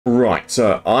Right,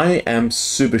 so I am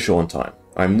super short on time.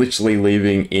 I'm literally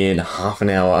leaving in half an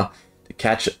hour to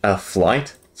catch a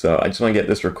flight. So I just want to get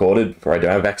this recorded before I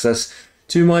don't have access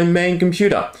to my main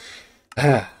computer.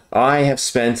 I have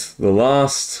spent the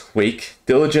last week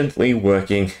diligently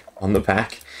working on the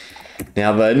pack.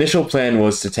 Now, the initial plan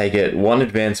was to take it one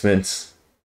advancement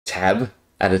tab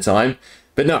at a time,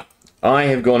 but no, I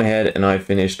have gone ahead and I've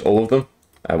finished all of them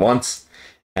at once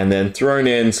and then thrown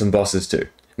in some bosses too.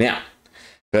 Now,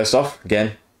 first off,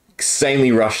 again,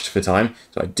 insanely rushed for time,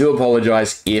 so I do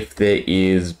apologize if there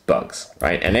is bugs,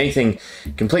 right? And anything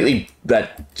completely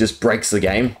that just breaks the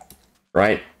game,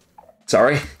 right?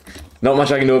 Sorry, not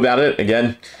much I can do about it.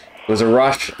 Again, it was a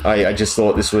rush. I just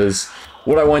thought this was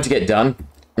what I wanted to get done.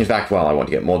 In fact, well, I want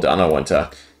to get more done. I want to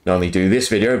not only do this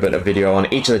video, but a video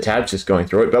on each of the tabs, just going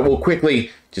through it. But we'll quickly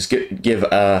just give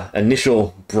an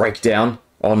initial breakdown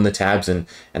on the tabs and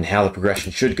how the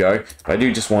progression should go. But I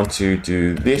do just want to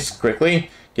do this quickly.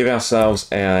 Give ourselves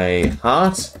a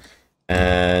heart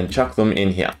and chuck them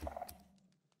in here.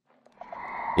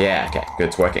 Yeah, okay, good,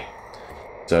 it's working.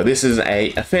 So this is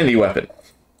a affinity weapon,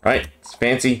 right? It's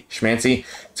fancy, schmancy.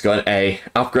 It's got a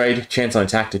upgrade, chance on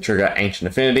attack to trigger ancient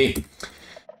affinity.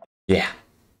 Yeah,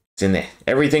 it's in there.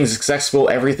 Everything's accessible,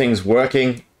 everything's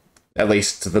working, at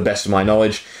least to the best of my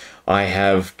knowledge. I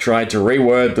have tried to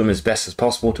reword them as best as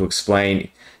possible to explain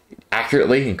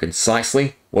accurately and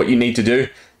concisely what you need to do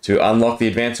to unlock the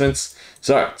advancements.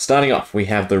 So, starting off, we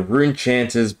have the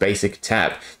Runechanters basic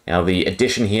tab. Now, the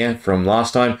addition here from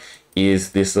last time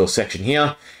is this little section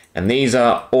here, and these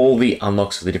are all the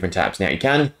unlocks for the different tabs. Now, you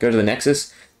can go to the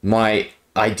Nexus. My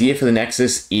idea for the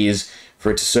Nexus is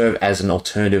for it to serve as an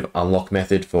alternative unlock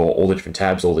method for all the different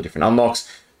tabs, all the different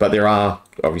unlocks. But there are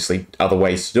obviously other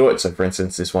ways to do it. So for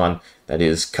instance, this one that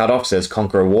is cut off says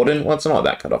Conquer a Warden. Well, it's not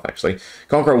that cut off actually.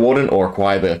 Conquer a Warden or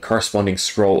acquire the corresponding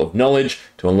scroll of knowledge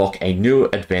to unlock a new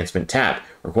advancement tab.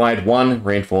 Required 1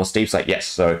 reinforced deep slate. Yes,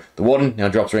 so the Warden now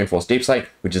drops reinforced deep slate,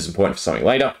 which is important for something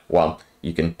later. Well,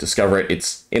 you can discover it.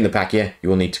 It's in the pack here. You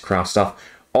will need to craft stuff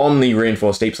on the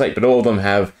reinforced deep slate, but all of them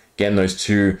have, again, those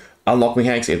two unlock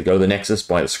mechanics. Either go to the Nexus,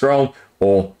 buy the scroll,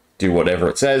 or do whatever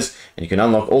it says, and you can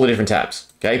unlock all the different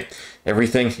tabs, okay?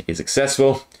 Everything is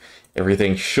accessible.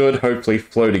 Everything should hopefully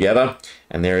flow together,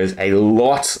 and there is a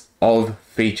lot of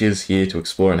features here to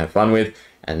explore and have fun with,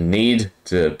 and need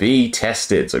to be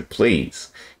tested, so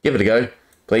please, give it a go,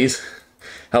 please.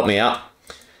 Help me out.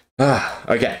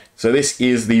 Okay, so this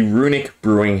is the Runic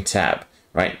Brewing tab,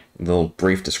 right? A little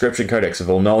brief description: codex of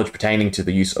all knowledge pertaining to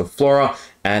the use of flora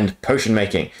and potion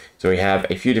making. So we have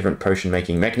a few different potion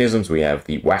making mechanisms. We have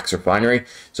the wax refinery.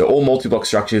 So all multi-block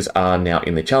structures are now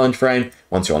in the challenge frame.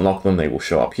 Once you unlock them, they will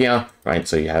show up here, right?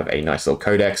 So you have a nice little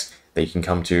codex that you can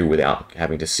come to without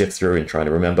having to sift through and trying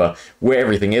to remember where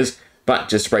everything is. But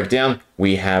just to break down,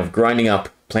 we have grinding up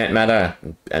plant matter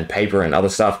and paper and other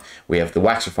stuff. We have the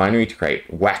wax refinery to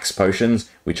create wax potions,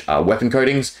 which are weapon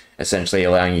coatings, essentially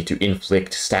allowing you to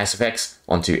inflict status effects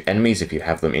onto enemies if you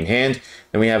have them in hand.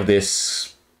 Then we have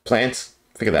this plant,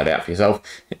 figure that out for yourself.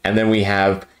 And then we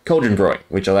have cauldron brewing,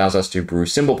 which allows us to brew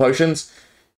simple potions,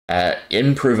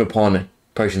 improve upon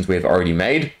potions we have already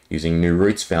made using new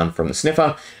roots found from the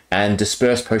sniffer, and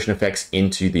disperse potion effects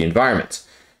into the environment.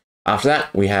 After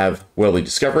that, we have worldly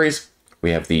discoveries. We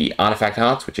have the artifact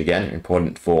hearts, which again are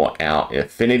important for our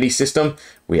affinity system.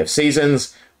 We have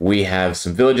seasons. We have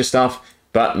some villager stuff,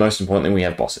 but most importantly, we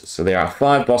have bosses. So there are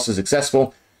 5 bosses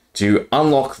accessible. To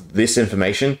unlock this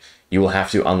information, you will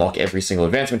have to unlock every single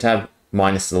advancement tab,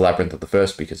 minus the labyrinth of the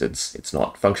first, because it's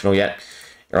not functional yet.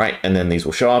 All right, and then these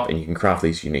will show up, and you can craft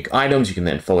these unique items. You can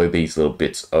then follow these little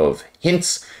bits of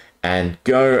hints and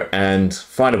go and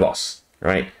fight a boss.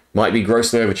 Right? Might be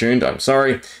grossly overtuned. I'm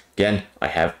sorry. Again, I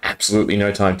have absolutely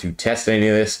no time to test any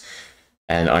of this,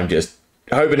 and I'm just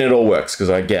hoping it all works, because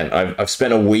again, I've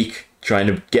spent a week trying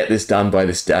to get this done by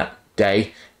this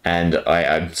day, and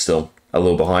I'm still a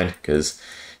little behind, because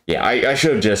yeah, I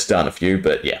should have just done a few,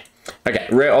 but yeah. Okay,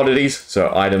 rare oddities,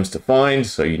 so items to find,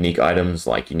 so unique items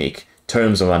like unique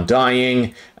tomes of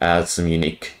undying, some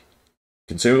unique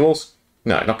consumables.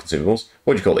 No, not consumables.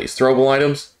 What do you call these? Throwable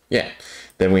items? Yeah.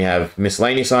 Then we have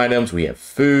miscellaneous items, we have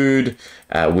food,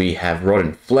 we have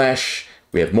rotten flesh,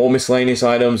 we have more miscellaneous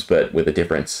items, but with a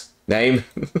different name.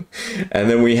 And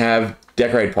then we have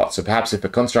decorated pots. So perhaps if a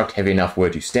construct heavy enough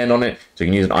were to stand on it, so you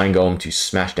can use an iron golem to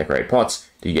smash decorated pots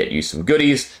to get you some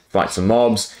goodies, fight some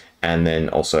mobs, and then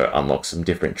also unlock some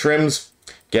different trims.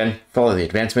 Again, follow the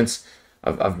advancements.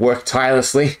 I've worked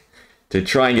tirelessly to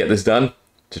try and get this done,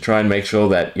 to try and make sure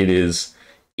that it is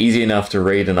easy enough to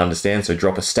read and understand. So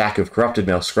drop a stack of corrupted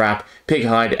metal scrap, pig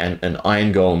hide, and an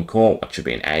iron golem core, which should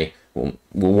be an A, we'll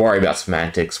worry about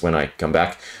semantics when I come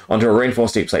back. Onto a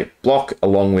reinforced deep slate block,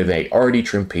 along with a already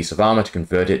trimmed piece of armor to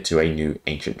convert it to a new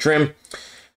ancient trim.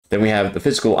 Then we have the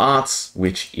physical arts,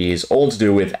 which is all to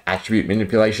do with attribute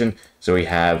manipulation. So we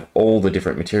have all the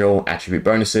different material attribute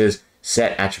bonuses,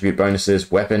 set attribute bonuses,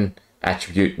 weapon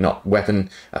attribute, not weapon,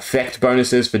 effect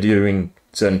bonuses for doing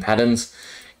certain patterns.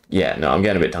 Yeah, no, I'm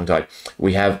getting a bit tongue-tied.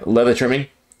 We have leather trimming,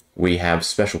 we have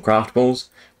special craftables,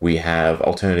 we have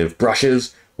alternative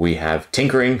brushes, we have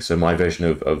tinkering, so my version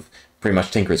of pretty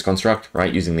much Tinkerer's construct,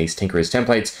 right, using these Tinkerer's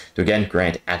templates to again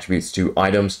grant attributes to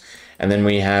items. And then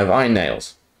we have iron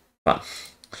nails. But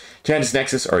Enchanters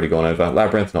Nexus, already gone over.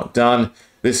 Labyrinth, not done.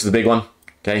 This is the big one.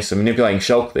 Okay, so manipulating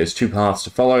Shulk, there's 2 paths to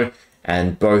follow,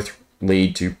 and both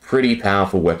lead to pretty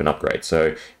powerful weapon upgrades.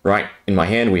 So right in my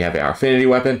hand, we have our affinity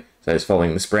weapon. So it's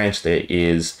following this branch. There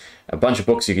is a bunch of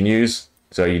books you can use.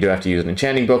 So you do have to use an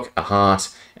enchanting book, a heart,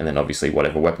 and then obviously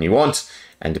whatever weapon you want.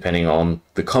 And depending on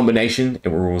the combination, it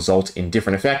will result in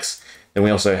different effects. Then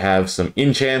we also have some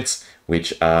enchants,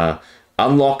 which are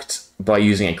unlocked by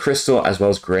using a crystal, as well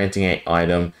as granting an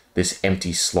item this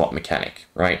empty slot mechanic,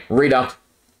 right? Read up.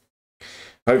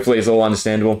 Hopefully it's all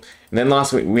understandable. And then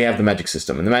lastly, we have the magic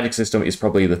system. And the magic system is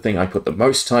probably the thing I put the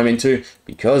most time into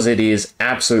because it is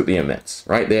absolutely immense,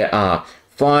 right? There are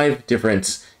 5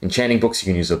 different enchanting books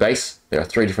you can use as a base. There are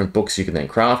 3 different books you can then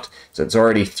craft. So it's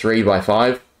already 3 by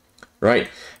 5, right?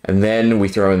 And then we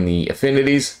throw in the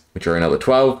affinities, which are another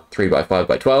 12, 3 by 5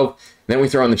 by 12. And then we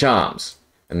throw in the charms.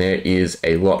 And there is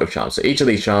a lot of charms. So each of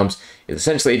these charms is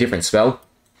essentially a different spell.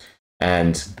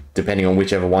 And depending on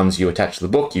whichever ones you attach to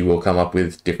the book, you will come up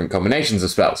with different combinations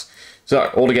of spells. So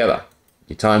altogether,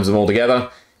 you times them all together,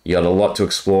 you got a lot to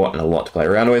explore and a lot to play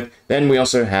around with. Then we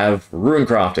also have rune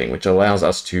crafting, which allows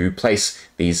us to place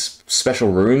these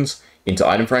special runes into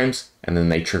item frames, and then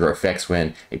they trigger effects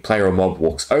when a player or mob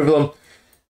walks over them.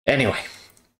 Anyway,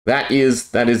 that is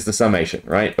the summation,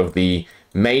 right, of the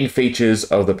main features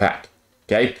of the pack.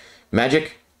 Okay,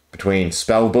 magic between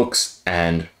spell books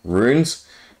and runes,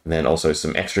 and then also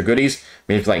some extra goodies.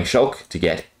 Manipulating Shulk to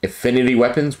get affinity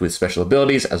weapons with special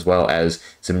abilities, as well as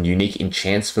some unique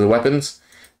enchants for the weapons.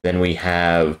 Then we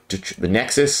have the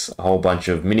Nexus, a whole bunch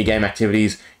of minigame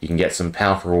activities. You can get some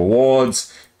powerful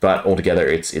rewards, but altogether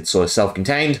it's sort of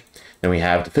self-contained. Then we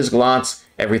have the physical arts,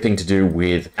 everything to do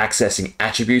with accessing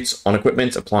attributes on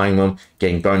equipment, applying them,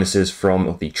 getting bonuses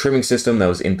from the trimming system that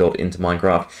was inbuilt into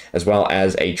Minecraft, as well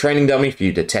as a training dummy for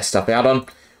you to test stuff out on.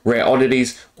 Rare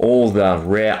oddities, all the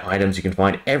rare items you can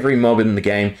find. Every mob in the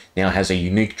game now has a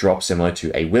unique drop similar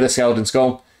to a Wither Skeleton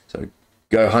Skull. So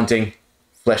go hunting,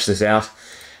 flesh this out.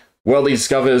 Worldly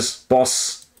discovers,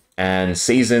 boss, and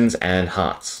seasons and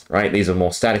hearts, right? These are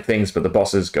more static things, but the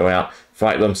bosses, go out,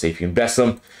 fight them, see if you can best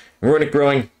them. Runic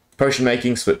brewing, potion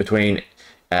making, split between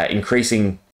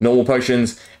increasing normal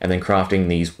potions and then crafting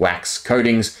these wax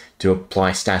coatings to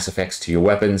apply status effects to your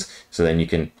weapons, so then you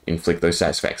can inflict those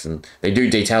status effects. And they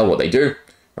do detail what they do,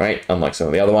 right? Unlike some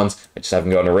of the other ones, I just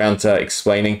haven't gotten around to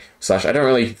explaining. Slash, I don't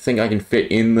really think I can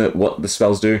fit in what the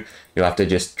spells do. You'll have to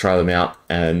just try them out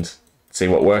and see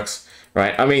what works,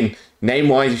 right? I mean,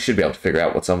 name-wise, you should be able to figure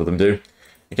out what some of them do.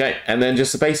 Okay, and then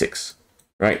just the basics,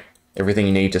 right? Everything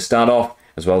you need to start off,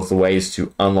 as well as the ways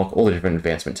to unlock all the different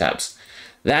advancement tabs.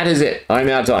 That is it. I'm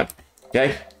out of time.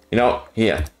 Okay? You know what?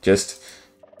 Here, just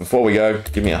before we go,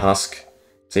 give me a husk.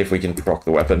 See if we can proc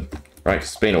the weapon. Right?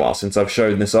 It's been a while since I've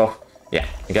shown this off. Yeah,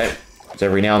 okay? So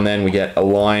every now and then we get a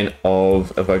line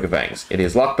of Evoker Fangs. It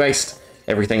is luck-based.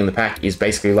 Everything in the pack is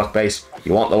basically luck-based.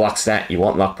 You want the luck stat, you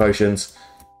want luck potions.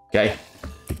 Okay?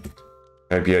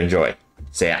 Hope you enjoy.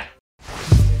 See ya.